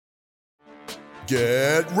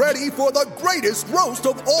Get ready for the greatest roast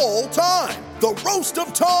of all time, the Roast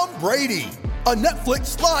of Tom Brady, a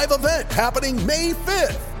Netflix live event happening May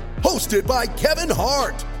 5th. Hosted by Kevin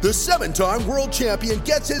Hart, the 7-time world champion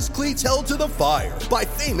gets his cleats held to the fire by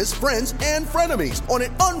famous friends and frenemies on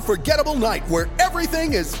an unforgettable night where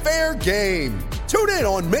everything is fair game. Tune in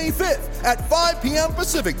on May 5th at 5 p.m.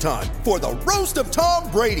 Pacific time for the Roast of Tom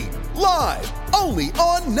Brady, live only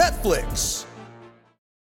on Netflix.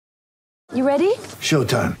 You ready?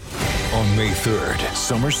 Showtime. On May 3rd,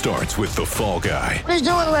 summer starts with The Fall Guy. Let's do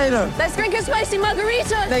it later. Let's drink a spicy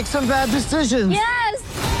margarita. Make some bad decisions. Yes!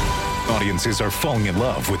 Audiences are falling in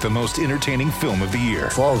love with the most entertaining film of the year.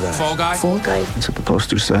 Fall Guy. Fall Guy? Fall Guy. That's what the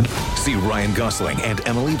poster said. See Ryan Gosling and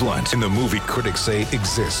Emily Blunt in the movie critics say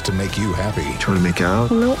exists to make you happy. Trying to make it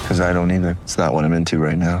out? Nope. Because I don't either. It's not what I'm into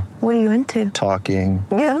right now. What are you into? Talking.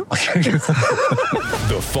 Yeah.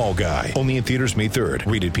 The Fall Guy. Only in theaters May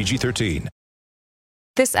 3rd. Rated PG-13.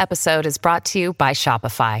 This episode is brought to you by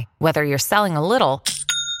Shopify. Whether you're selling a little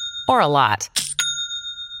or a lot,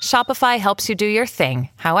 Shopify helps you do your thing,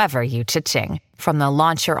 however you cha-ching. From the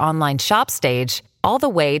launch your online shop stage, all the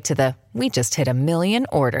way to the we just hit 1 million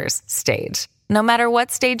orders stage. No matter what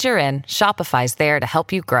stage you're in, Shopify's there to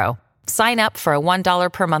help you grow. Sign up for a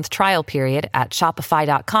 $1 per month trial period at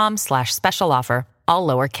shopify.com/special offer, all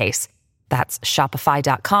lowercase. That's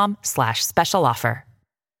shopify.com/special offer.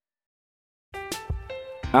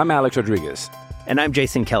 I'm Alex Rodriguez. And I'm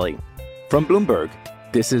Jason Kelly. From Bloomberg,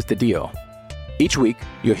 this is The Deal. Each week,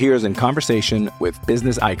 you'll hear us in conversation with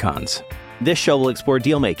business icons. This show will explore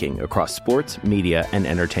deal-making across sports, media, and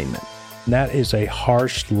entertainment. That is a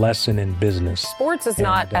harsh lesson in business. Sports is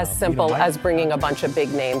not as simple as bringing a bunch of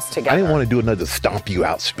big names together. I didn't want to do another stomp you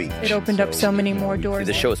out speech. It opened up so many more doors.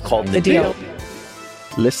 The show is called The Deal.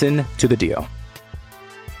 Listen to The Deal.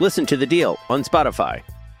 Listen to The Deal on Spotify.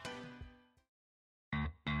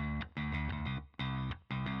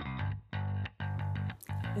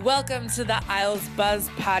 Welcome to the Isles Buzz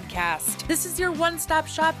podcast. This is your one-stop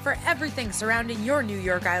shop for everything surrounding your New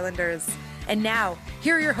York Islanders. And now,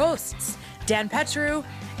 here are your hosts, Dan Petru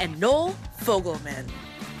and Noel Fogelman.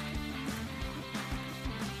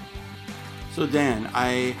 So Dan,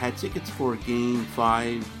 I had tickets for Game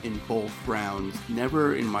 5 in both rounds.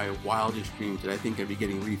 Never in my wildest dreams did I think I'd be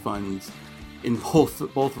getting refunds in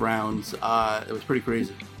both rounds. It was pretty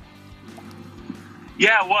crazy.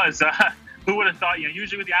 Yeah, it was. Who would have thought?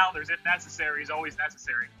 Usually with the Islanders, if necessary, is always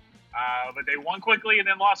necessary. But they won quickly and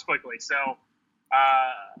then lost quickly. So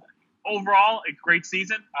overall, a great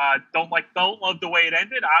season. Don't love the way it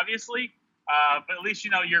ended, obviously. But at least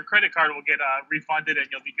your credit card will get refunded and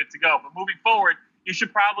you'll be good to go. But moving forward, you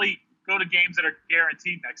should probably go to games that are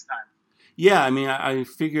guaranteed next time. Yeah, I mean, I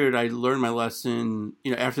figured I learned my lesson,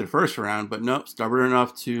 after the first round. But nope, stubborn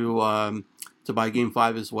enough to buy Game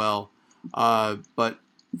 5 as well. But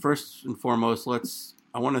first and foremost, I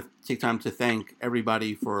want to take time to thank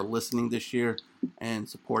everybody for listening this year and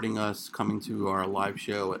supporting us, coming to our live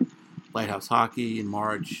show at Lighthouse Hockey in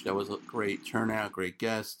March. That was a great turnout, great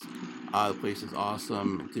guests. The place is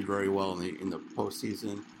awesome. It did very well in the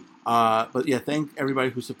postseason. But yeah, thank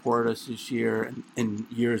everybody who supported us this year and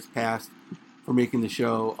years past for making the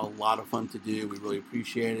show a lot of fun to do. We really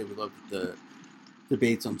appreciate it. We love the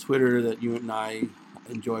debates on Twitter that you and I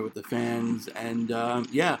enjoy with the fans, and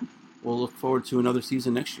we'll look forward to another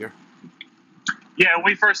season next year. Yeah, when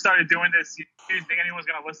we first started doing this, you didn't think anyone was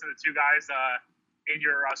going to listen to two guys in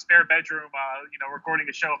your spare bedroom, recording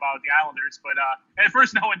a show about the Islanders. But at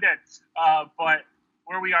first, no one did. But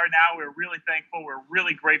where we are now, we're really thankful. We're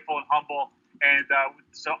really grateful and humble. And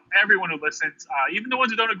so everyone who listens, even the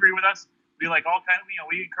ones who don't agree with us, we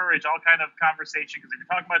encourage all kind of conversation, because if you're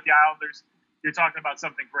talking about the Islanders, you're talking about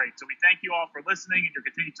something great. So we thank you all for listening and your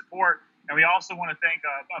continued support. And we also want to thank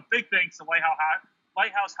a big thanks to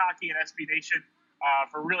Lighthouse Hockey and SB Nation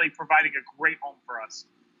for really providing a great home for us.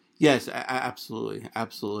 Yes, absolutely.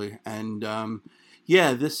 Absolutely. And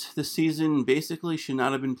this season basically should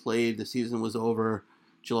not have been played. The season was over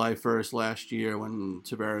July 1st last year when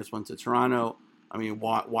Tavares went to Toronto. I mean,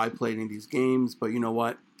 why play any of these games? But you know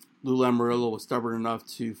what? Lou Lamoriello was stubborn enough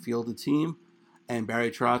to field the team, and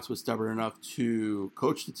Barry Trotz was stubborn enough to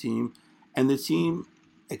coach the team, and the team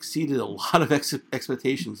exceeded a lot of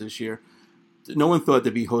expectations this year. No one thought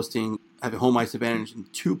they'd be having home ice advantage in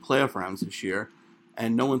 2 playoff rounds this year,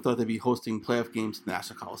 and no one thought they'd be hosting playoff games in the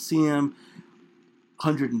Nassau Coliseum.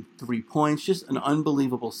 103 points, just an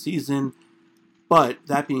unbelievable season. But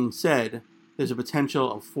that being said, there's a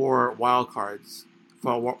potential of 4 wildcard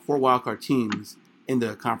teams in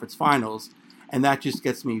the conference finals, and that just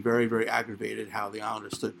gets me very, very aggravated how the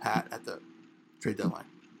Islanders stood pat at the trade deadline.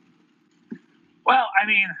 Well, I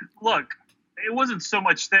mean, look, it wasn't so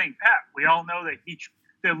much staying pat. We all know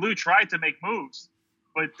that Lou tried to make moves,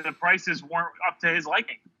 but the prices weren't up to his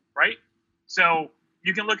liking, right? So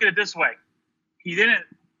you can look at it this way. He didn't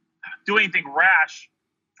do anything rash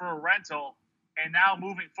for a rental, and now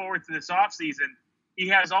moving forward to this offseason, he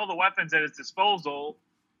has all the weapons at his disposal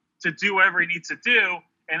to do whatever he needs to do,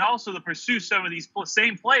 and also to pursue some of these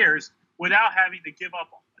same players without having to give up,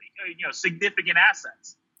 significant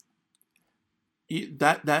assets.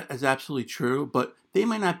 That is absolutely true, but they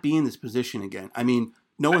might not be in this position again. I mean,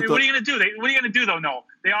 what are you going to do? What are you going to do, though, Noel?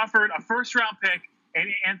 They offered a first-round pick and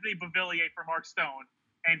Anthony Beauvillier for Mark Stone,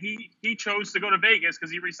 and he chose to go to Vegas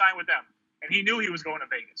because he re-signed with them, and he knew he was going to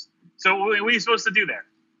Vegas. So what are you supposed to do there?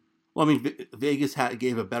 Well, I mean, Vegas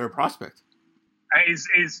gave a better prospect. Is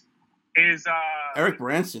Eric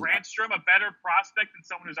Branson Brandstrom a better prospect than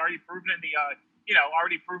someone who's already proven in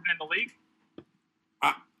the league?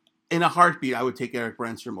 In a heartbeat, I would take Eric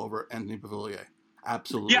Brandstrom over Anthony Beauvillier.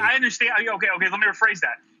 Absolutely. Yeah, I understand. Okay. Let me rephrase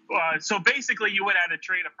that. So basically, you would have to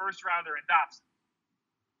trade a first rounder and Dobson,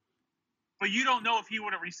 but you don't know if he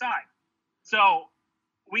would have resigned. So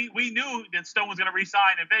we knew that Stone was going to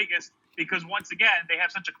resign in Vegas because once again they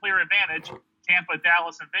have such a clear advantage: Tampa,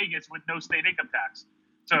 Dallas, and Vegas with no state income tax.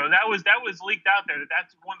 So that was leaked out there.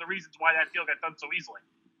 That's one of the reasons why that deal got done so easily.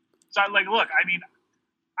 So look, I mean,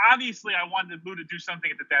 obviously I wanted Lou to do something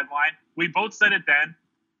at the deadline. We both said it then,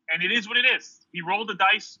 and it is what it is. He rolled the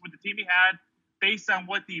dice with the team he had based on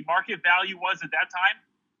what the market value was at that time.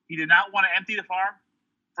 He did not want to empty the farm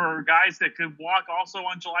for guys that could walk also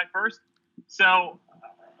on July 1st. So,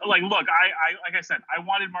 look, like I said, I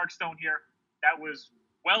wanted Mark Stone here. That was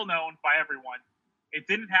well known by everyone. It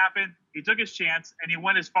didn't happen. He took his chance, and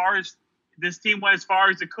this team went as far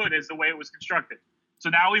as it could as the way it was constructed. So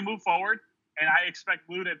now we move forward, and I expect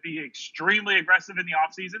Lou to be extremely aggressive in the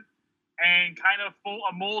offseason and kind of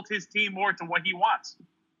mold his team more to what he wants.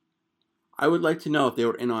 I would like to know if they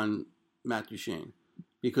were in on Matt Duchene.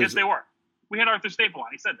 Because yes, they were. We had Arthur Staple on.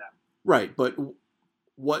 He said that. Right, but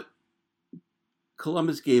what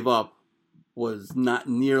Columbus gave up was not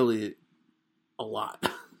nearly a lot.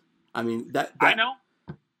 I mean, I know.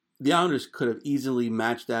 The Islanders could have easily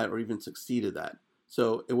matched that or even succeeded that.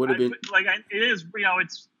 So it would have been it is.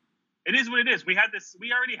 It is what it is. We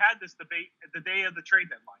already had this debate at the day of the trade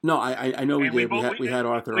deadline. No, I know we did. We had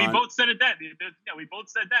Arthur on. We both said it then. We both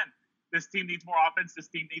said then. This team needs more offense. This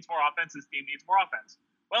team needs more offense. This team needs more offense.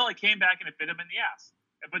 Well, it came back and it bit them in the ass.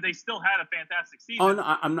 But they still had a fantastic season. Oh no,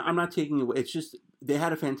 I'm not taking it away. It's just they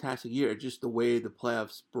had a fantastic year. It's just the way the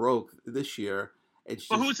playoffs broke this year.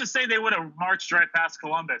 But who's to say they would have marched right past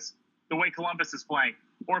Columbus the way Columbus is playing,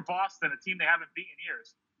 or Boston, a team they haven't beaten in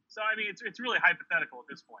years? So I mean, it's really hypothetical at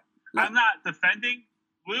this point. No. I'm not defending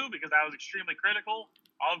Lou because I was extremely critical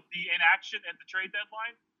of the inaction at the trade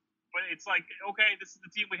deadline. But it's like, okay, this is the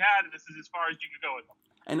team we had, and this is as far as you could go with them.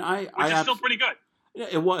 And which is still pretty good. Yeah,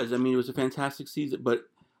 it was. I mean, it was a fantastic season, but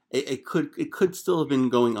it could still have been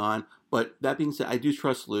going on. But that being said, I do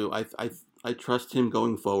trust Lou. I trust him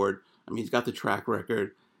going forward. I mean, he's got the track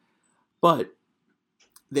record, but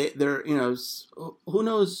they're who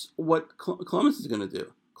knows what Columbus is going to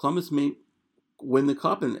do. Columbus may win the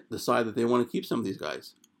cup and decide that they want to keep some of these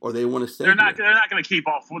guys, or they want to stay. They're not going to keep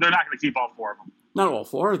all. They're not going to keep all four of them. Not all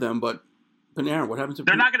four of them, but Panarin. What happens to?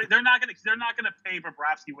 They're not going to pay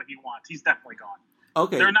Bobrovsky what he wants. He's definitely gone.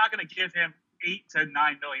 Okay. They're not going to give him $8 to $9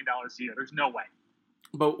 million a year. There's no way.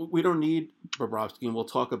 But we don't need Bobrovsky, and we'll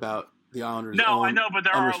talk about the Islanders. No, I know, but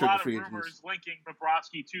there are a lot of rumors linking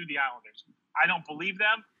Bobrovsky to the Islanders. I don't believe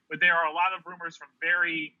them, but there are a lot of rumors from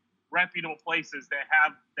very reputable places that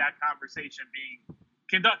have that conversation being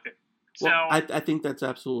conducted. Well, I think that's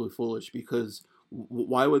absolutely foolish because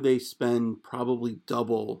why would they spend probably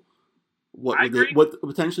double what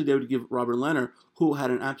potentially they would give Robert Leonard, who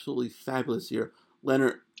had an absolutely fabulous year?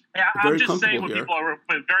 Leonard, yeah, I'm just saying what very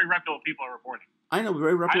reputable people are reporting. I know,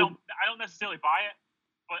 very reputable. I don't necessarily buy it,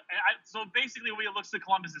 but so basically, the way it looks to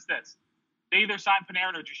Columbus is this: they either sign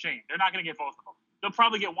Panarin or Duchene. They're not going to get both of them. They'll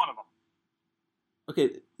probably get one of them.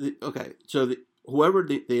 Okay. So whoever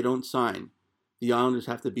they don't sign, the Islanders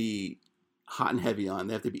have to be hot and heavy on.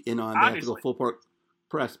 They have to be in on. They have to go full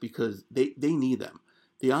press because they need them.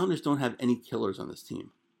 The Islanders don't have any killers on this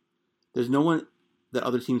team. There's no one that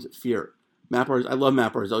other teams fear. Matt Barzal, I love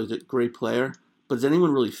Matt Barzal. He's a great player, but does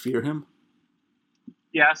anyone really fear him?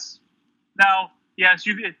 Yes. No. Yes.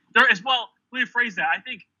 There as well. Let me phrase that. I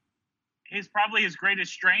think probably his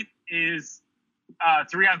greatest strength is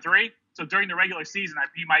 3-on-3. So during the regular season,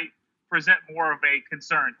 he might present more of a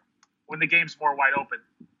concern when the game's more wide open.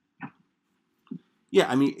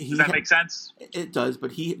 Yeah, I mean, does that make sense? It does,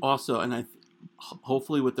 but he also, and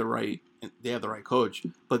hopefully with they have the right coach,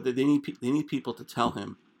 but they need people to tell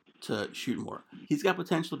him to shoot more. He's got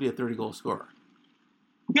potential to be a 30-goal scorer.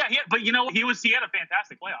 Yeah, but you know, he had a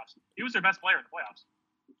fantastic playoffs. He was their best player in the playoffs.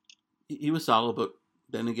 He was solid, but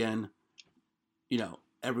then again, you know,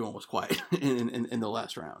 everyone was quiet in the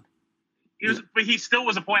last round. But he still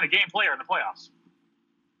was a point-a-game player in the playoffs.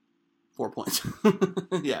 4 points.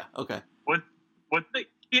 Yeah, okay.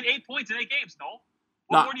 He had 8 points in 8 games, Noel.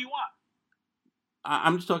 What more do you want?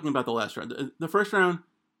 I'm just talking about the last round. The first round,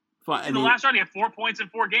 fine. In the last round, he had 4 points in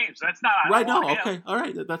 4 games. That's not right. No, okay, all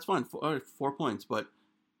right, that's fine. 4 points, but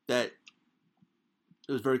it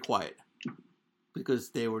was very quiet because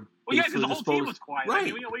they were. Well, yeah, because the whole team was quiet. Right.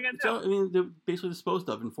 I mean, what are you gonna do? So, I mean, they're basically disposed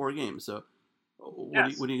of in 4 games. So,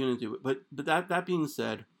 what are you going to do? But that being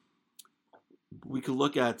said, we could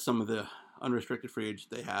look at some of the unrestricted free agents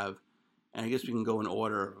they have, and I guess we can go in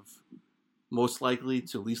order of most likely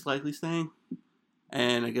to least likely staying.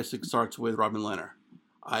 And I guess it starts with Robin Lehner.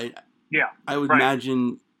 I would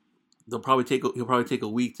imagine he'll probably take a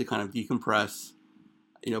week to kind of decompress,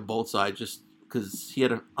 you know, both sides, just because he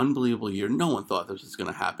had an unbelievable year. No one thought this was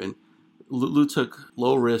going to happen. Lou took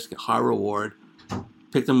low risk, high reward,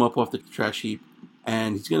 picked him up off the trash heap,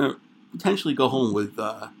 and he's going to potentially go home with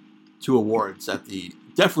 2 awards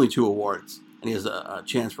definitely 2 awards, and he has a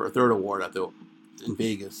chance for a 3rd award in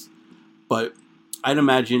Vegas. But I'd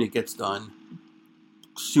imagine it gets done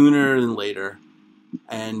sooner than later,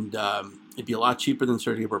 and it'd be a lot cheaper than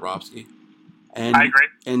Sergei Bobrovsky. And I agree.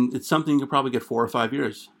 And it's something you could probably get 4 or 5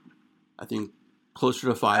 years. I think closer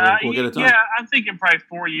to 5 we'll get it done. Yeah, I'm thinking probably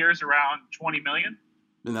 4 years, around $20 million.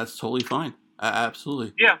 And that's totally fine.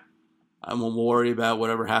 Absolutely. Yeah. I won't worry about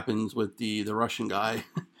whatever happens with the Russian guy.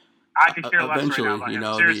 I could care less eventually, right now about you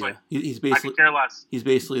know, him. Seriously. He's basically, I could care less. He's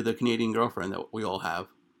basically the Canadian girlfriend that we all have.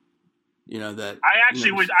 You know that. There's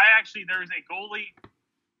a goalie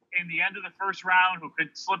in the end of the first round who could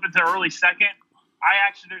slip into early second. I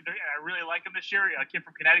really like him this year. A kid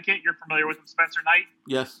from Connecticut. You're familiar with him, Spencer Knight.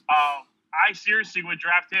 Yes. I seriously would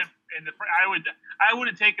draft him I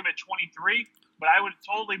wouldn't take him at 23, but I would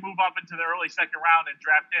totally move up into the early second round and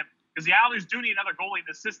draft him because the Islanders do need another goalie in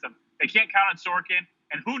this system. They can't count on Sorkin,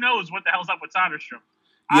 and who knows what the hell's up with Soderstrom.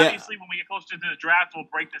 Yeah. Obviously, when we get closer to the draft, we'll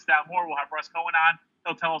break this down more. We'll have Russ Cohen on.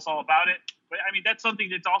 He'll tell us all about it. But I mean, that's something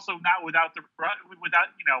that's also not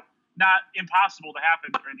not impossible to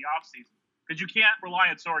happen during the offseason because you can't rely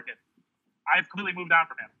on Sorkin. I've completely moved on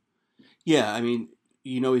from him. Yeah, I mean,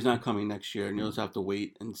 you know he's not coming next year, and you'll just have to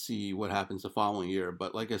wait and see what happens the following year.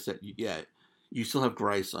 But like I said, yeah, you still have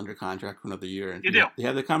Greiss under contract for another year. And you do. They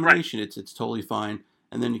have the combination. Right. It's totally fine.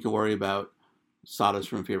 And then you can worry about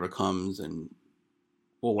Soderstrom if he ever comes. And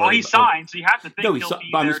he's signed, so you have to think he'll be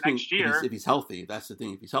there next year. If he's healthy, that's the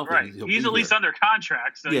thing. If he's healthy, right. He's at least under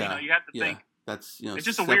contract, so you have to think. That's it's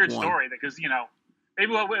just a weird story because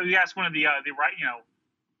maybe we ask one of the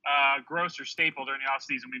Gross or Staple during the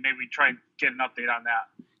offseason. Maybe we try and get an update on that.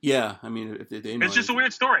 Yeah, I mean, if they know, it's just a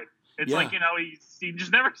weird story. It's like he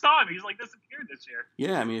just never saw him. He's like disappeared this year.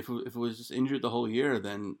 Yeah, I mean, if it was just injured the whole year,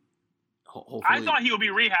 then hopefully. I thought he would be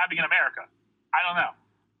rehabbing in America. I don't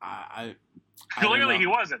know. Clearly he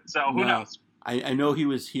wasn't. So who knows? I know he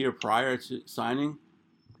was here prior to signing.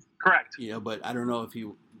 Correct. Yeah, but I don't know if he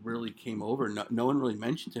really came over. No one really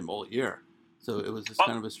mentioned him all year, so it was just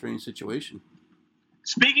kind of a strange situation.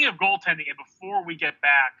 Speaking of goaltending, and before we get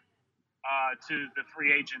back to the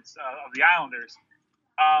free agents of the Islanders,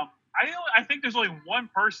 I think there's only one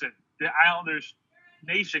person the Islanders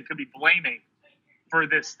nation could be blaming for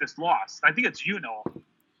this loss. I think it's you, Noel.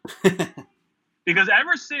 Because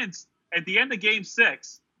ever since at the end of Game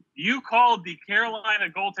 6, you called the Carolina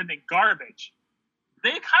goaltending garbage. They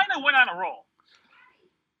kind of went on a roll.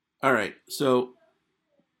 All right, so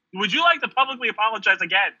would you like to publicly apologize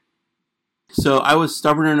again? So I was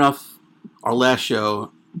stubborn enough our last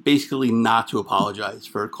show basically not to apologize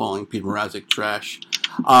for calling Peter Mrazek trash.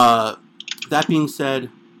 That being said,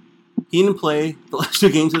 he didn't play the last 2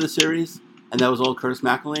 games of the series, and that was all Curtis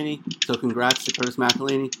McElhinney. So congrats to Curtis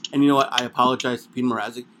McElhinney. And you know what? I apologize to Peter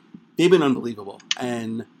Mrazek. They've been unbelievable.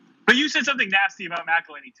 But you said something nasty about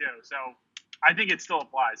McElhinney too, so I think it still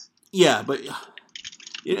applies. Yeah, but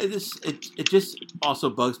it just also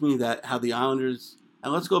bugs me that how the Islanders,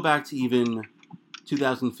 and let's go back to even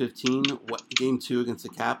 2015, Game 2 against the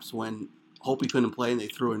Caps when Holtby couldn't play and they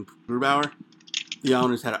threw in Grubauer. The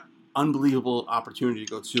Islanders had an unbelievable opportunity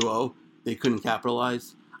to go 2-0. They couldn't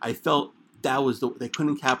capitalize. I felt that was they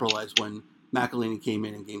couldn't capitalize when McElhinney came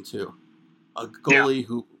in Game 2. A goalie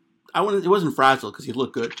who it wasn't fragile because he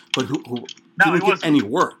looked good, but who didn't get any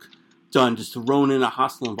work done, just thrown in a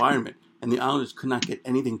hostile environment. and the Islanders could not get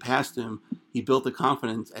anything past him. He built the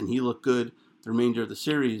confidence, and he looked good the remainder of the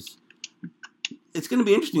series. It's going to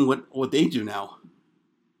be interesting what they do now.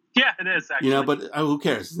 Yeah, it is, actually. But who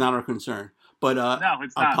cares? It's not our concern. But no,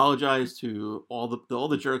 it's not. I apologize to all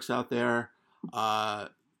the jerks out there. And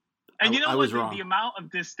the amount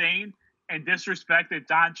of disdain and disrespect that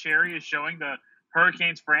Don Cherry is showing the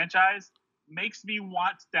Hurricanes franchise makes me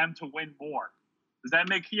want them to win more. Does that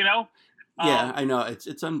make Yeah, I know.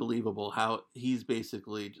 It's unbelievable how he's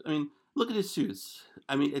basically. I mean, look at his suits.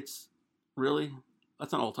 I mean, it's really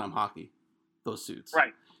that's not all-time hockey. Those suits,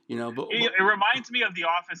 right? But it reminds me of the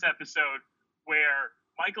Office episode where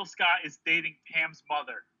Michael Scott is dating Pam's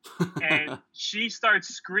mother, and she starts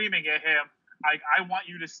screaming at him, like, "I want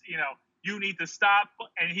you to, you need to stop."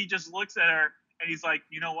 And he just looks at her, and he's like,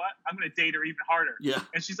 "You know what? I'm going to date her even harder." Yeah.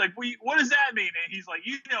 And she's like, "What does that mean?" And he's like,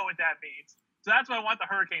 "You know what that means." So that's what I want the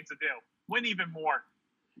Hurricanes to do: win even more.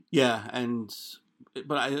 Yeah,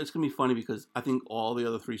 but it's going to be funny because I think all the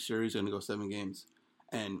other 3 series are going to go 7 games,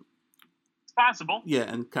 and it's possible. Yeah,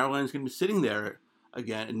 and Carolina's going to be sitting there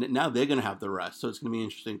again, and now they're going to have the rest, so it's going to be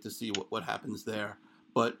interesting to see what happens there.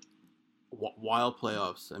 But wild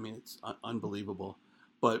playoffs, I mean, it's unbelievable.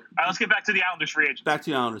 But all right, let's get back to the Islanders free agent. Back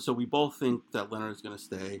to the Islanders. So we both think that Leonard is going to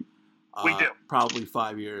stay. We do. Probably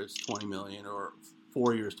 5 years, $20 million, or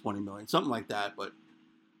 4 years, $20 million, something like that. But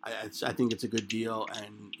I think it's a good deal,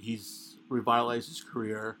 and he's revitalized his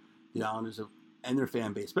career. The Islanders and their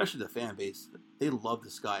fan base, especially the fan base, they love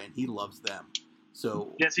this guy, and he loves them.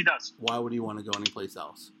 So yes, he does. Why would he want to go anyplace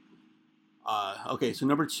else? Okay, so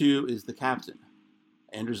number 2 is the captain,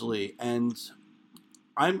 Anders Lee, and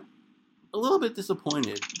I'm a little bit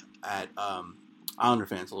disappointed at Islander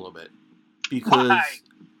fans a little bit because. Why?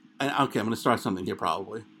 And okay, I'm going to start something here.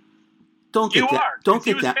 Probably don't get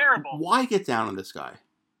down. Terrible. Why get down on this guy?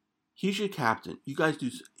 He's your captain. You guys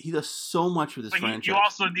do. He does so much for this franchise. You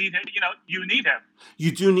also need him. You need him.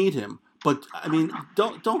 You do need him, but I mean,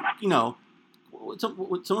 don't. Someone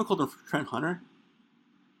called him Trent Hunter,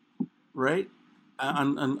 right?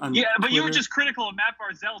 On yeah, but Twitter. you were just critical of Matt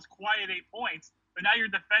Barzal's quiet 8 points, but now you're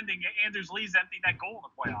defending Anders Lee's emptying that goal in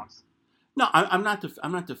the playoffs. No, I'm not.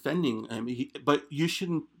 I'm not defending him. But you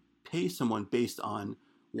shouldn't pay someone based on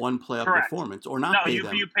one playoff performance or not pay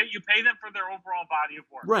them. You pay them for their overall body of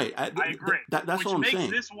work. Right. I agree. That's what I'm saying. Which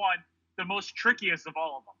makes this one the most trickiest of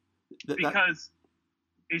all of them. Because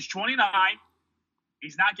he's 29.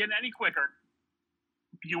 He's not getting any quicker.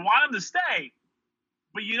 You want him to stay,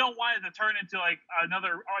 but you don't want it to turn into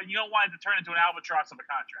you don't want it to turn into an albatross of a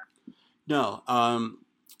contract. No.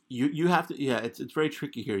 You have to. Yeah, it's very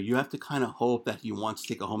tricky here. You have to kind of hope that he wants to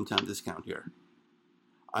take a hometown discount here.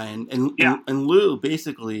 And Lou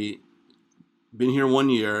basically been here 1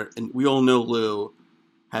 year, and we all know Lou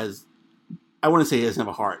has. I wouldn't say he doesn't have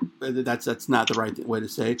a heart. That's not the right way to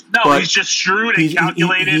say. No, but he's just shrewd and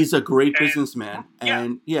calculated. He's a great businessman,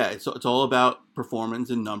 and it's all about performance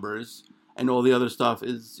and numbers, and all the other stuff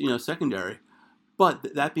is secondary.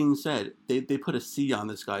 But that being said, they put a C on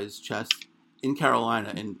this guy's chest in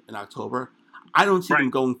Carolina in October. I don't see them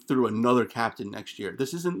going through another captain next year.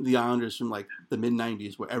 This isn't the Islanders from like the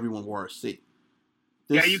mid-90s where everyone wore a C.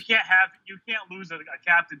 You can't lose a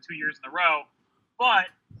captain 2 years in a row. But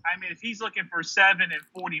I mean, if he's looking for 7 and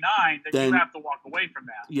 49, then you have to walk away from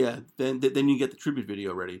that. Yeah, then you get the tribute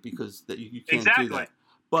video ready because you can't do that.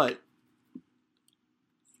 But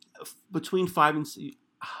between 5 and 6,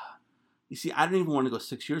 you see, I don't even want to go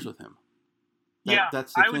 6 years with him.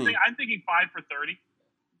 That's the thing. I'm thinking 5 for 30.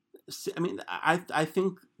 I mean, I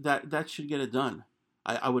think that should get it done.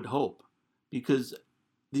 I would hope, because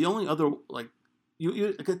the only other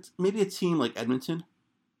maybe a team like Edmonton,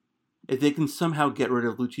 if they can somehow get rid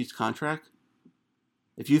of Lucci's contract,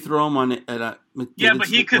 if you throw him on at a McDavid, but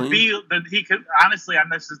he could honestly,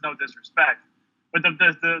 and this is no disrespect, but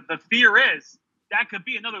the fear is that could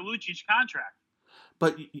be another Lucic contract.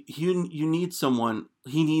 But you need someone.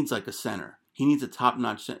 He needs like a center. He needs a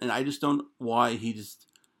top-notch center, and I just don't why he just.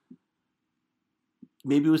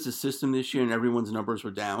 Maybe it was the system this year and everyone's numbers were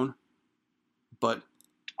down, but.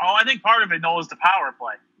 Oh, I think part of it, Noel, is the power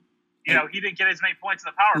play. He didn't get as many points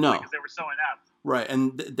in the power play because they were so inept. Right,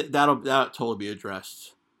 and that'll totally be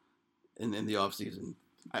addressed in the offseason.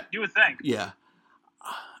 You would think. Yeah,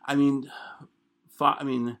 I mean,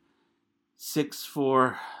 6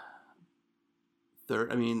 for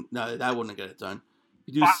 30. I mean, no, that wouldn't get it done.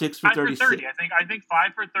 You do 6 for 30. 5 for 30. I think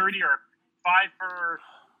 5 for 30 or 5 for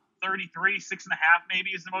 33, 6.5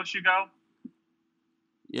 maybe is the most you go.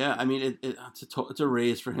 Yeah, I mean it's a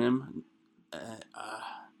raise for him.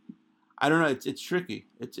 I don't know. It's tricky.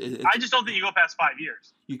 It's I just don't think you go past 5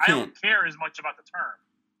 years. You can't. I don't care as much about the term.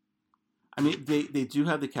 I mean, they do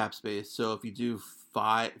have the cap space. So if you do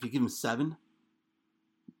 5, if you give him 7.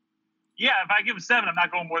 Yeah, if I give him 7, I'm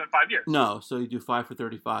not going more than 5 years. No, so you do 5 for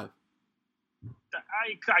 35.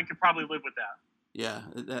 I could probably live with that. Yeah,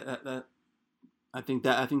 that I think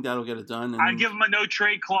that'll get it done. And I'd give him a no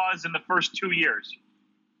trade clause in the first 2 years.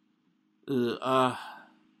 Yeah,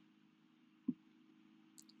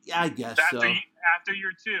 I guess after so. After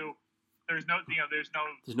year 2, there's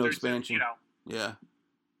no expansion. Yeah.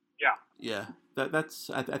 That's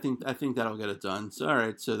I think that'll get it done. So all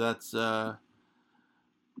right, so that's so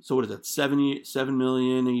what is that? $7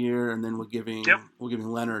 million a year, and then we're giving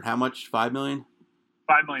Leonard how much? $5 million.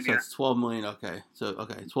 $5 million. So that's $12 million. Okay, so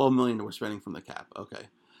 $12 million that we're spending from the cap. Okay.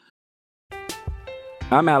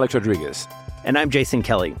 I'm Alex Rodriguez. And I'm Jason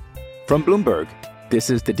Kelly. From Bloomberg, this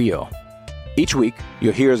is The Deal. Each week,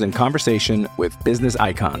 you'll hear us in conversation with business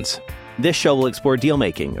icons. This show will explore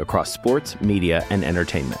deal-making across sports, media, and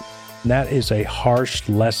entertainment. That is a harsh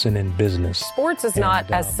lesson in business. Sports is not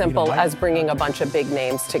as simple as bringing a bunch of big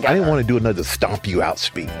names together. I didn't want to do another stomp you out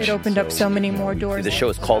speech. It opened up so many more doors. The show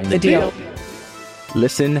is called The Deal.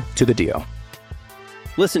 Listen to The Deal.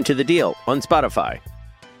 Listen to The Deal on Spotify.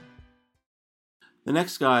 The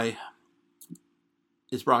next guy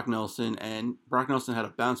is Brock Nelson, and Brock Nelson had a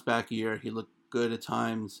bounce-back year. He looked good at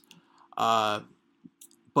times,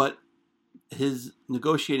 but his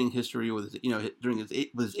negotiating history with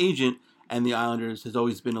his agent and the Islanders has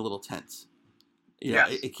always been a little tense.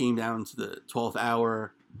 It came down to the 12th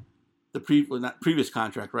hour, the previous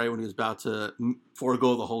contract, right, when he was about to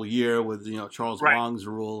forego the whole year with Charles Wong's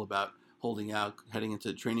rule about holding out heading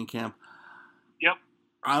into training camp. Yep.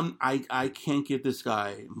 I can't give this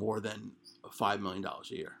guy more than $5 million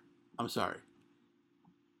a year. I'm sorry.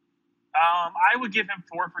 I would give him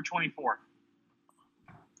 4 for 24.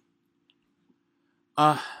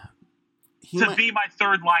 Be my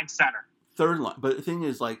third line center. Third line, but the thing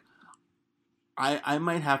is, like, I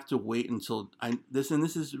might have to wait until this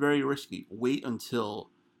is very risky. Wait until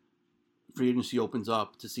free agency opens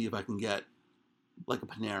up to see if I can get like a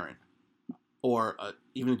Panarin or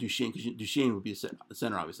even a Duchesne, because Duchesne would be a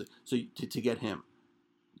center, obviously. So to get him,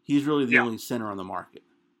 he's really the only center on the market.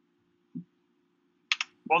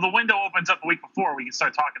 Well, the window opens up a week before. We can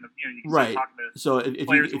start talking to you can start talking to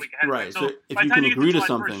players a week ahead. Right. So if by you the time can you agree get to July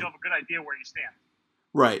something, 1st, you'll have a good idea where you stand.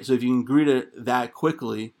 Right. So if you can agree to that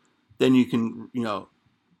quickly, then you can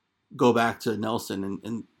go back to Nelson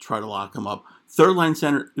and try to lock him up. Third line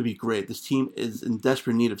center would be great. This team is in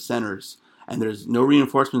desperate need of centers, and there's no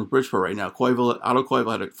reinforcements in Bridgeport right now. Otto Koivu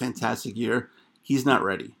had a fantastic year. He's not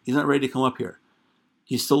ready. He's not ready to come up here.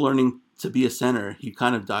 He's still learning to be a center. He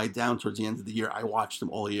kind of died down towards the end of the year. I watched him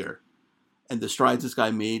all year. And the strides this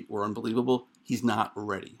guy made were unbelievable. He's not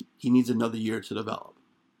ready. He needs another year to develop.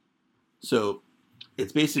 So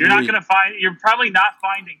it's basically... You're probably not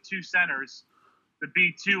finding 2 centers to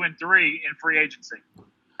be 2 and 3 in free agency.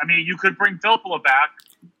 I mean, you could bring Filppula back.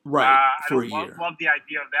 Right, for I a year. Love the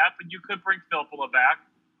idea of that, but you could bring Filppula back.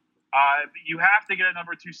 You have to get a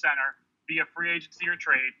number 2 center via free agency or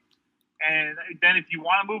trade. And then if you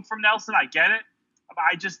want to move from Nelson, I get it.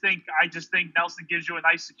 I just think Nelson gives you a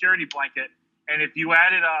nice security blanket. And if you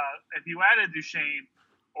added Duchesne,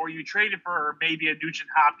 or you traded for maybe a Nugent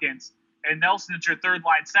Hopkins, and Nelson is your third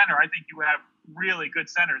line center, I think you would have really good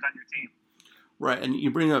centers on your team. Right, and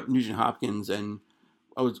you bring up Nugent Hopkins, and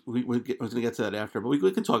I was going to get to that after, but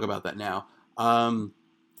we can talk about that now.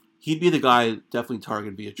 He'd be the guy definitely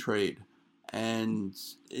targeted via trade, and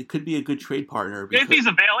it could be a good trade partner. If he's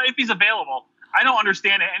available, I don't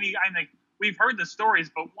understand it. I think we've heard the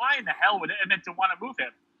stories, but why in the hell would Edmonton want to move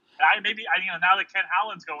him? Now that Ken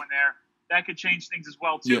Holland's going there, that could change things as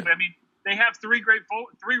well too. Yeah. But I mean, they have 3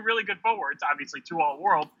 really good forwards, obviously 2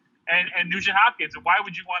 All-World, and Nugent Hopkins. And why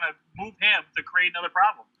would you want to move him to create another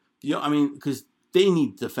problem? Yeah, I mean, because they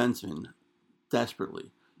need defensemen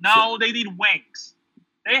desperately. No, they need wings.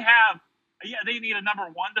 They need a number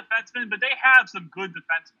 1 defenseman, but they have some good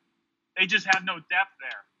defensemen. They just have no depth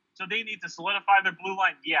there. So they need to solidify their blue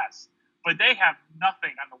line, yes, but they have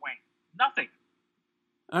nothing on the wing. Nothing.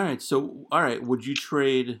 All right. Would you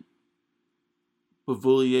trade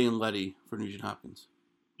Beauvillier and Leddy for Nugent Hopkins?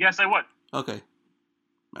 Yes, I would. Okay.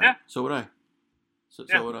 Right. Yeah. So would I. So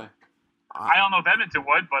would I. I don't know if Edmonton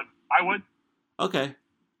would, but I would. Okay.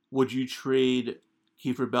 Would you trade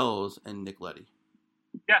Kiefer Bellows and Nick Leddy?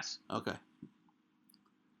 Yes. Okay.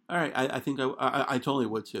 All right. I think I totally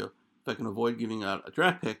would too. If I can avoid giving out a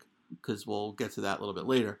draft pick, because we'll get to that a little bit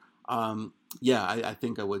later. I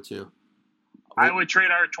think I would too. I would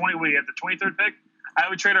trade our 20. We had the 23rd pick. I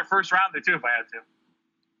would trade our first rounder too if I had to.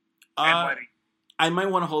 And Leddy. I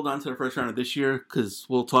might want to hold on to the first round of this year because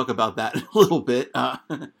we'll talk about that in a little bit.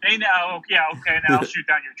 Hey, now, yeah, okay. Now I'll shoot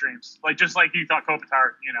down your dreams, just like you thought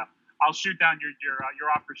Kopitar. I'll shoot down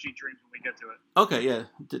your offer sheet dreams when we get to it. Okay, yeah,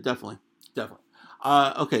 definitely.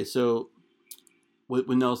 Okay, so with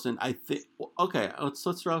Nelson, I think. Okay, let's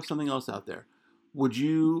throw something else out there. Would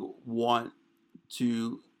you want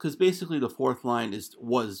to? Because basically the fourth line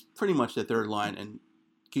was pretty much the third line, and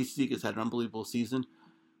Casey Cizikas had an unbelievable season.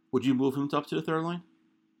 Would you move him up to the third line?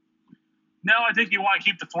 No, I think you want to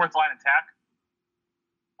keep the fourth line intact.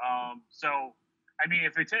 I'm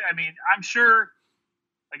sure,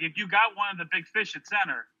 if you got one of the big fish at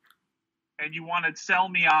center, and you want to sell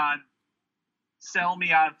me on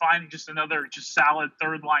finding just another solid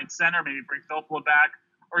third line center, maybe bring Filppula back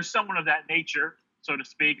or someone of that nature, so to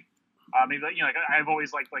speak. I've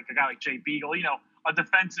always liked a guy like Jay Beagle, a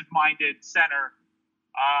defensive minded center.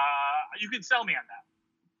 You can sell me on that.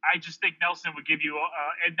 I just think Nelson would give you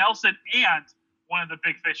Nelson and one of the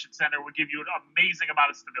big fish at center would give you an amazing amount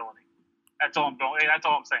of stability. That's all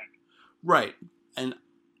I'm saying. Right. And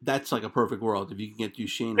that's like a perfect world. If you can get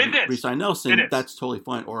Duchesne and re-sign Nelson, that's totally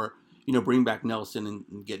fine. Or, bring back Nelson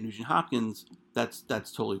and get Nugent Hopkins. That's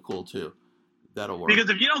totally cool too. That'll work. Because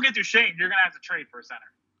if you don't get Duchesne, you're going to have to trade for a center.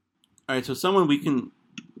 All right. So someone we can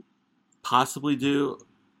possibly do,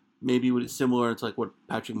 maybe it's similar to like what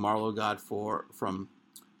Patrick Marleau got from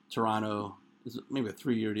Toronto, is maybe a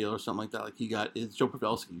 3-year deal or something like that. Like he got is Joe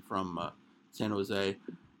Pavelski from San Jose.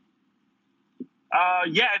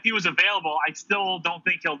 Yeah, if he was available, I still don't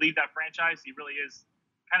think he'll leave that franchise. He really is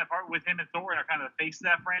kind of part with him and Thornton are kind of the face of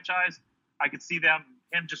that franchise. I could see him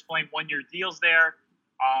just playing 1-year deals there.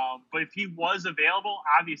 But if he was available,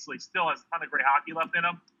 obviously still has a ton of great hockey left in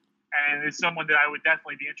him, and is someone that I would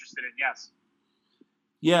definitely be interested in. Yes.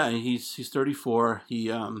 Yeah, he's 34.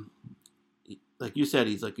 He like you said,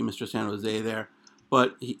 he's like Mr. San Jose there,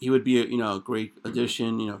 but he would be a great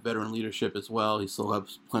addition. Veteran leadership as well. He still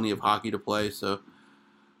has plenty of hockey to play, so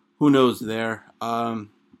who knows there. All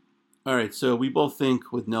right, so we both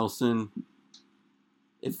think with Nelson,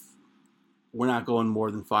 if we're not going more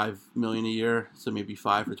than $5 million a year, so maybe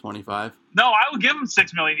 5 for 25. No, I would give him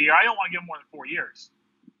 $6 million a year. I don't want to give him more than 4 years.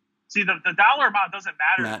 See, the dollar amount doesn't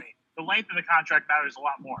matter to me. The length of the contract matters a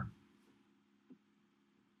lot more.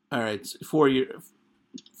 All right, 4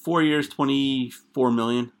 years, 24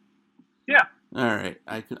 million. Yeah. All right,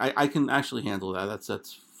 I can actually handle that.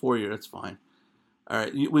 That's 4 years. That's fine. All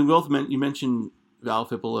right, you mentioned Val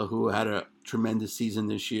Filppula, who had a tremendous season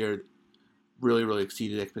this year, really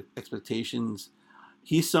exceeded expectations.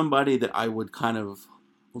 He's somebody that I would kind of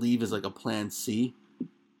leave as like a plan C.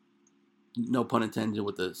 No pun intended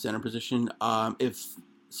with the center position. If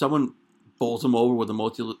someone bowls him over with a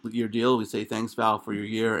multi-year deal, we say thanks, Val, for your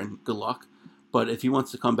year and good luck. But if he wants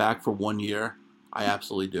to come back for 1 year, I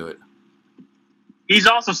absolutely do it. He's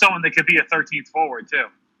also someone that could be a 13th forward too.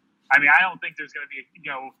 I mean, I don't think there's going to be,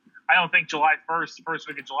 I don't think July 1st, first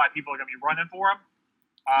week of July, people are going to be running for him.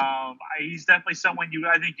 He's definitely someone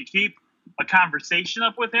I think you keep a conversation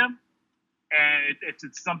up with him. And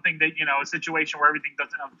it's something that, a situation where everything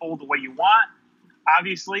doesn't unfold the way you want.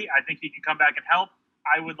 Obviously, I think he can come back and help.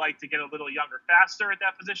 I would like to get a little younger, faster at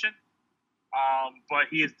that position. But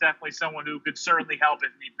he is definitely someone who could certainly help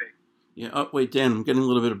if need be. Yeah. Oh, wait, Dan, I'm getting a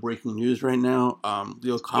little bit of breaking news right now.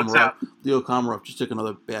 Leo Komarov just took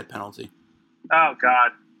another bad penalty. Oh,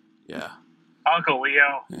 God. Yeah. Uncle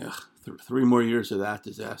Leo. Yeah. 3 more years of that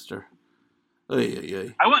disaster. I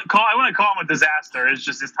wouldn't call him a disaster. It's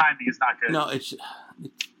just his timing is not good. No, it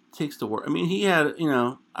takes the work. I mean, he had,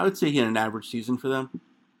 I would say he had an average season for them.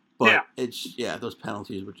 But those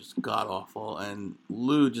penalties were just god-awful. And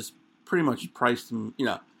Lou just pretty much priced him,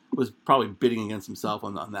 was probably bidding against himself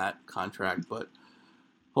on that contract. But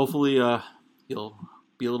hopefully he'll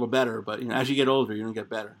be a little better. But, as you get older, you're going to get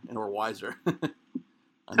better or wiser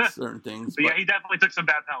on certain things. But he definitely took some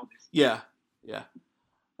bad penalties. Yeah.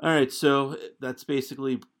 All right, so that's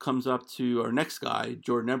basically comes up to our next guy,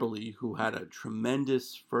 Jordan Eberle, who had a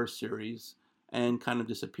tremendous first series and kind of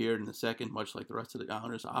disappeared in the second, much like the rest of the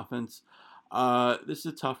Islanders' offense. This is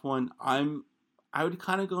a tough one. I would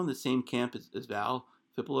kind of go in the same camp as Val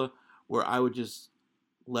Filppula, where I would just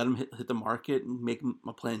let him hit the market and make him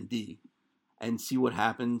a plan D and see what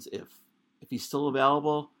happens. If he's still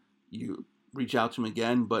available, you reach out to him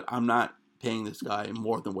again, but I'm not paying this guy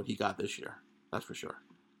more than what he got this year. That's for sure.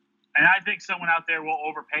 And I think someone out there will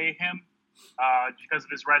overpay him because of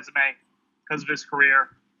his resume, because of his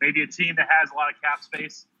career. Maybe a team that has a lot of cap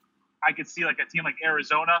space. I could see like a team like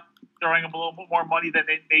Arizona throwing him a little bit more money than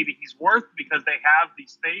maybe he's worth because they have the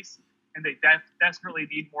space and they desperately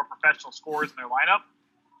need more professional scorers in their lineup.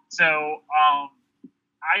 So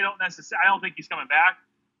I don't think he's coming back.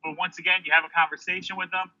 But once again, you have a conversation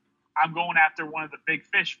with him. I'm going after one of the big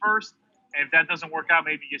fish first. And if that doesn't work out,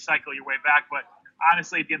 maybe you cycle your way back. But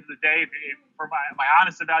honestly, at the end of the day, for my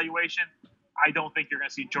honest evaluation, I don't think you're going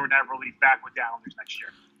to see Jordan Everly back with the Islanders next year.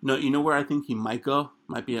 No, you know where I think he might go?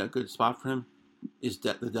 Might be a good spot for him? Is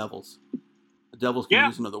the Devils. The Devils can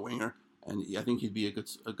use another winger, and I think he'd be a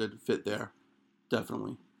good fit there.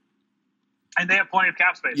 Definitely. And they have plenty of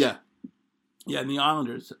cap space. Yeah. Yeah, and the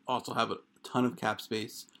Islanders also have a ton of cap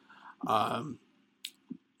space. And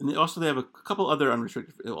they have a couple other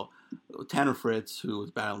unrestricted. Well, Tanner Fritz, who was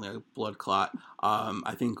battling a blood clot.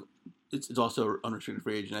 I think it's also unrestricted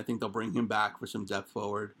free agent. I think they'll bring him back for some depth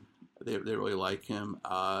forward. They really like him.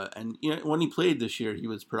 And when he played this year, he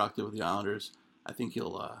was productive with the Islanders. I think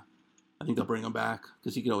they'll bring him back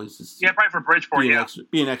because he can always probably for Bridgeport.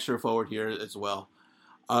 Be an extra forward here as well.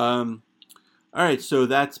 All right, so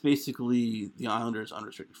that's basically the Islanders'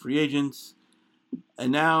 unrestricted free agents.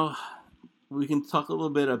 And now we can talk a little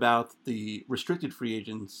bit about the restricted free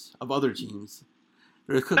agents of other teams.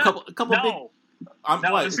 There's a couple big... this is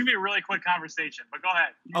going to be a really quick conversation, but go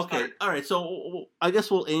ahead. Okay, all right, so I guess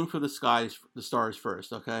we'll aim for the stars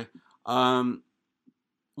first, okay? Why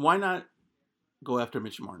not go after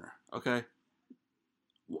Mitch Marner, okay?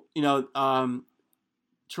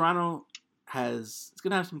 Toronto it's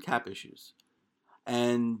going to have some cap issues.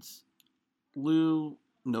 And Lou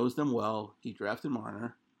knows them well. He drafted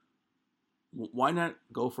Marner. Why not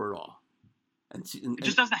go for it all? It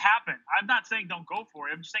just doesn't happen. I'm not saying don't go for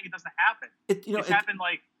it. I'm just saying it doesn't happen. It's happened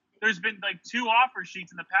there's been 2 offer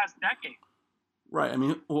sheets in the past decade. Right. I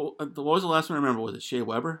mean, what was the last one I remember? Was it Shea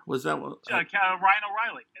Weber? Was that one? Ryan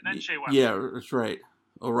O'Reilly, and then Shea Weber. Yeah, that's right.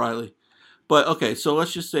 O'Reilly. But, okay, so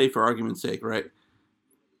let's just say, for argument's sake, right,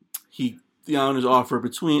 the Islanders offer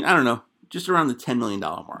between, I don't know, just around the $10 million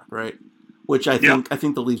mark, right? Which I think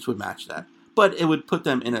the Leafs would match that. But it would put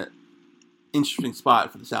them in an interesting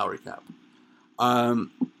spot for the salary cap.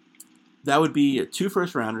 That would be 2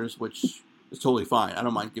 first-rounders, which is totally fine. I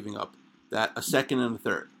don't mind giving up that, a second and a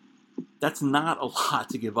third. That's not a lot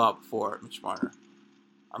to give up for Mitch Marner.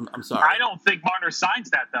 I'm sorry. I don't think Marner signs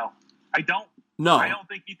that, though. I don't. No. I don't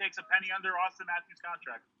think he takes a penny under Austin Matthews'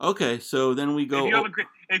 contract. Okay, so then we go...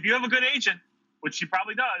 If you have a good agent, which he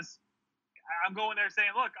probably does, I'm going there saying,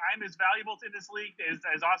 look, I'm as valuable in this league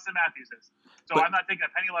as Austin Matthews is. So I'm not taking a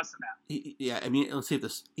penny less than that. I mean, let's see if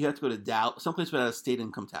you have to go to Dallas, someplace without a state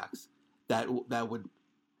income tax. That would...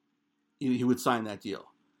 He would sign that deal.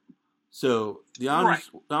 So the Islanders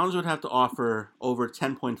would have to offer over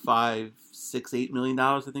 $10.568 million,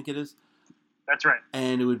 I think it is. That's right.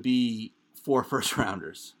 And it would be 4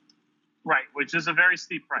 first-rounders. Right, which is a very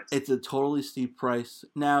steep price. It's a totally steep price.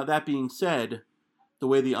 Now, that being said, the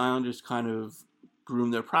way the Islanders kind of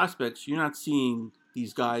groom their prospects, you're not seeing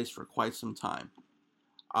these guys for quite some time.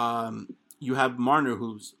 You have Marner,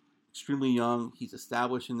 who's extremely young. He's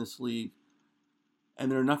established in this league.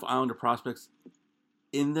 And there are enough Islander prospects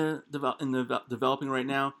in the developing right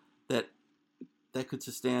now that could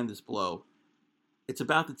sustain this blow. It's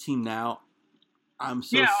about the team now. I'm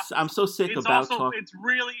so sick about talking. It's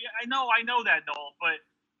really I know that, Noel, but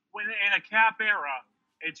when in a cap era,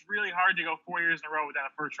 it's really hard to go 4 years in a row without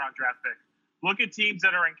a first-round draft pick. Look at teams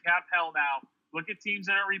that are in cap hell now. Look at teams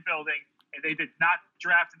that are rebuilding, and they did not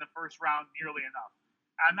draft in the first round nearly enough.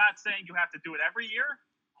 I'm not saying you have to do it every year,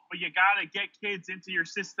 but you got to get kids into your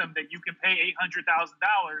system that you can pay $800,000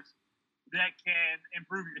 that can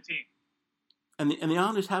improve your team. And the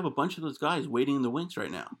Islanders have a bunch of those guys waiting in the wings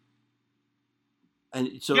right now.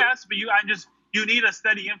 And so yes, but you need a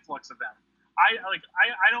steady influx of them. I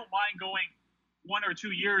don't mind going 1 or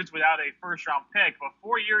 2 years without a first round pick, but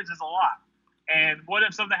 4 years is a lot. And what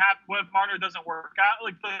if something happens? What if Marner doesn't work out?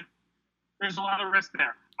 There's a lot of risk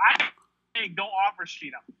there. I think don't offer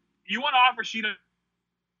sheet him. You want to offer sheet him?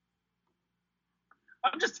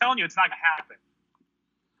 I'm just telling you, it's not going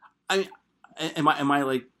to happen.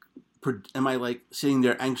 Am I like sitting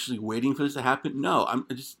there anxiously waiting for this to happen? No, I'm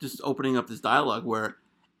just opening up this dialogue where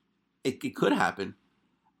it could happen.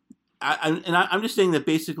 I'm just saying that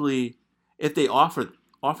basically, if they offer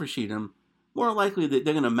sheet him, more likely that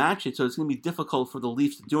they're going to match it, so it's going to be difficult for the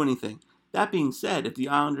Leafs to do anything. That being said, if the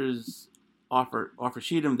Islanders offer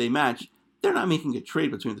sheet him, they match, they're not making a trade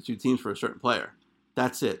between the two teams for a certain player.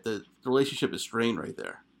 That's it. The relationship is strained right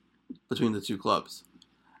there between the two clubs.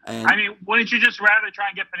 And I mean, wouldn't you just rather try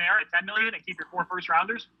and get Panarin at $10 million and keep your 4 first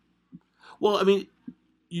rounders? Well, I mean,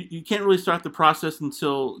 you can't really start the process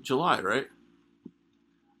until July, right?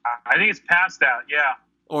 I think it's past that, yeah.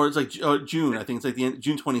 Or it's like June. I think it's like the end,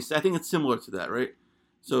 June 20th. I think it's similar to that, right?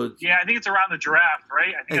 So yeah, I think it's around the draft,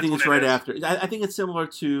 right? I think it's right after. I think it's similar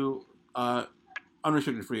to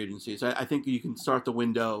unrestricted free agency. So I think you can start the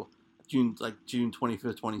window June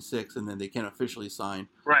 25th, 26th, and then they can't officially sign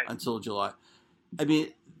until July. I mean,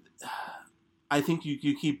 I think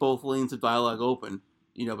you keep both lanes of dialogue open,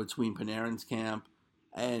 between Panarin's camp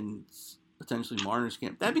and potentially Marner's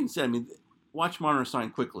camp. That being said, I mean, watch Marner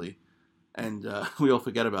sign quickly, and we all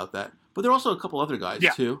forget about that. But there are also a couple other guys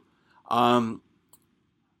too.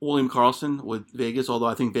 William Karlsson with Vegas, although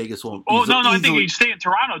I think Vegas won't. Oh no, I think he'd stay in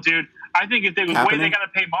Toronto, dude. I think if the way they got to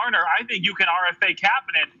pay Marner, I think you can RFA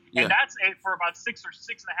Kapanen, and that's it for about $6 or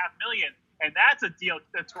 $6.5 million, and that's a deal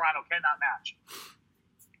that Toronto cannot match.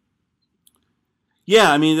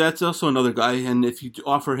 Yeah, I mean that's also another guy, and if you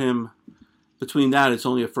offer him between that, it's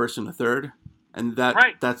only a first and a third, and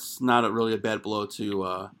that's not really a bad blow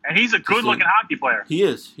to. And he's a good-looking hockey player. He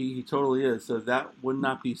is. He totally is. So that would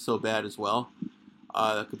not be so bad as well.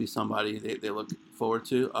 That could be somebody they look forward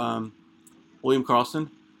to. William Karlsson.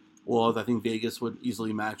 Well, I think Vegas would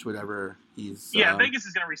easily match whatever he's. Yeah, Vegas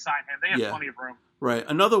is going to re-sign him. They have plenty of room. Right.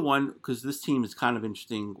 Another one, because this team is kind of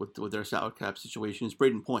interesting with their salary cap situation, is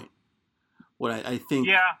Braden Point. What I think.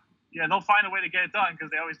 Yeah, they'll find a way to get it done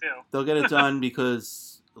because they always do. They'll get it done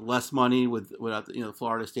because less money without the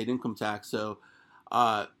Florida state income tax. So,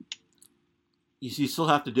 you still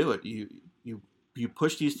have to do it. You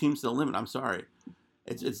push these teams to the limit. I'm sorry,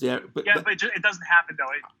 it's there. But it doesn't happen though.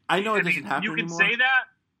 I know it doesn't happen. You can anymore. say that.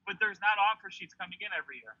 But there's not offer sheets coming in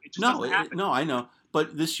every year. It just doesn't happen. No, I know.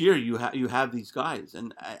 But this year you have these guys,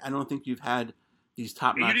 and I don't think you've had these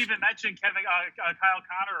top notch. You didn't even mention Kyle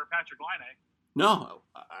Connor or Patrick Laine. No,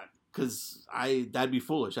 because that'd be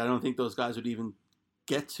foolish. I don't think those guys would even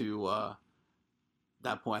get to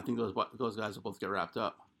that point. I think those guys will both get wrapped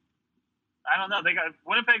up. I don't know.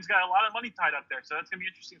 Winnipeg's got a lot of money tied up there, so that's gonna be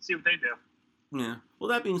interesting to see what they do. Yeah. Well,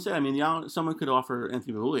 that being said, I mean, someone could offer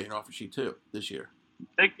Anthony Beauvillier an offer sheet too this year.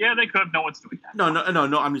 They could. No one's doing that.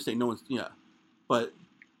 No. I'm just saying no one's. Yeah, but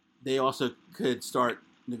they also could start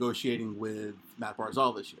negotiating with Matt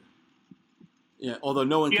Barzal this year. Yeah, although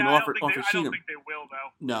no one can offer sheet. I don't think they will though.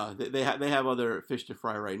 No, they have other fish to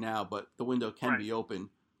fry right now, but the window can be open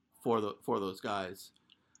for those guys.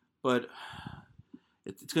 But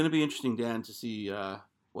it's going to be interesting, Dan, to see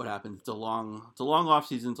what happens. It's a long off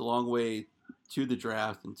season. It's a long way to the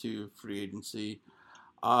draft and to free agency.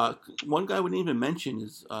 One guy I wouldn't even mention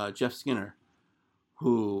is Jeff Skinner,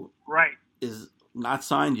 who is not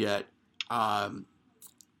signed yet.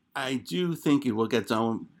 I do think it will get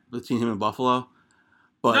done between him and Buffalo.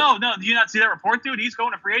 But no, do you not see that report, dude? He's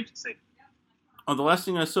going to free agency. Oh, the last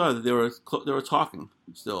thing I saw that they were talking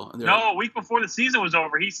still. A week before the season was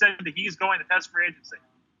over, he said that he's going to test free agency.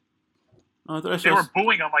 Oh, they were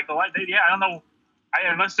booing him like I don't know,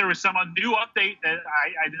 unless there was some new update that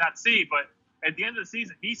I did not see, but. At the end of the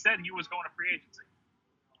season, he said he was going to free agency.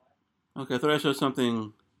 Okay, I thought I saw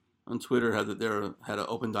something on Twitter had an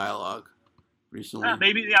open dialogue recently.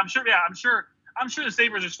 Maybe, I'm sure the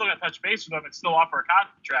Sabres are still going to touch base with him and still offer a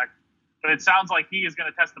contract, but it sounds like he is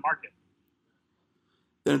going to test the market.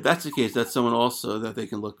 Then if that's the case, that's someone also that they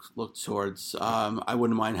can look towards. I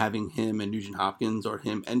wouldn't mind having him and Nugent Hopkins or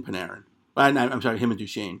him and Panarin. I'm sorry, him and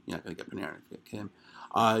Duchesne. You're not going to get Panarin. Get him.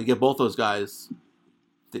 You get both those guys.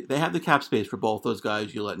 They have the cap space for both those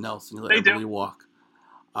guys. You let Nelson, you let everybody walk.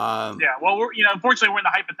 Well, unfortunately, we're in the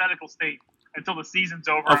hypothetical state until the season's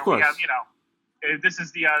over. Of course. We have, this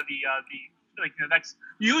is the next.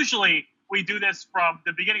 Usually, we do this from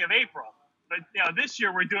the beginning of April, but this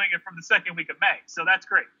year we're doing it from the second week of May. So that's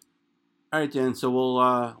great. All right, Dan. So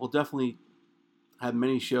we'll definitely have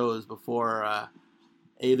many shows before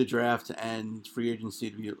the draft and free agency.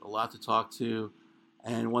 To be a lot to talk to.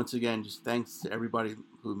 And once again, just thanks to everybody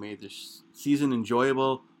who made this season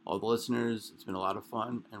enjoyable, all the listeners. It's been a lot of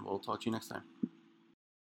fun, and we'll talk to you next time.